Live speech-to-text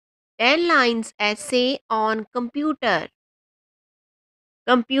10 lines essay on computer.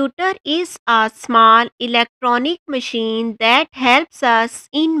 Computer is a small electronic machine that helps us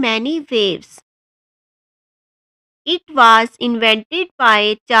in many ways. It was invented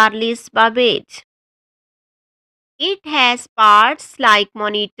by Charles Babbage. It has parts like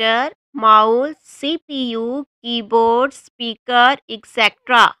monitor, mouse, CPU, keyboard, speaker,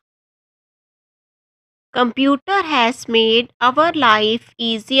 etc. Computer has made our life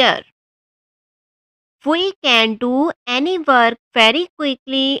easier. We can do any work very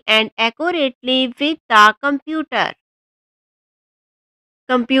quickly and accurately with the computer.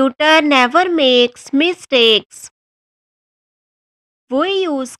 Computer never makes mistakes. We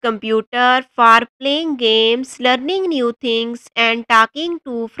use computer for playing games, learning new things and talking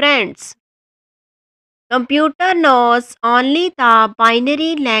to friends. Computer knows only the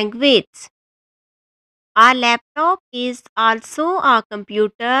binary language. A laptop is also a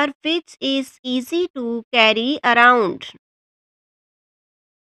computer which is easy to carry around.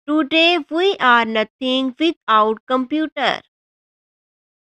 Today we are nothing without computer.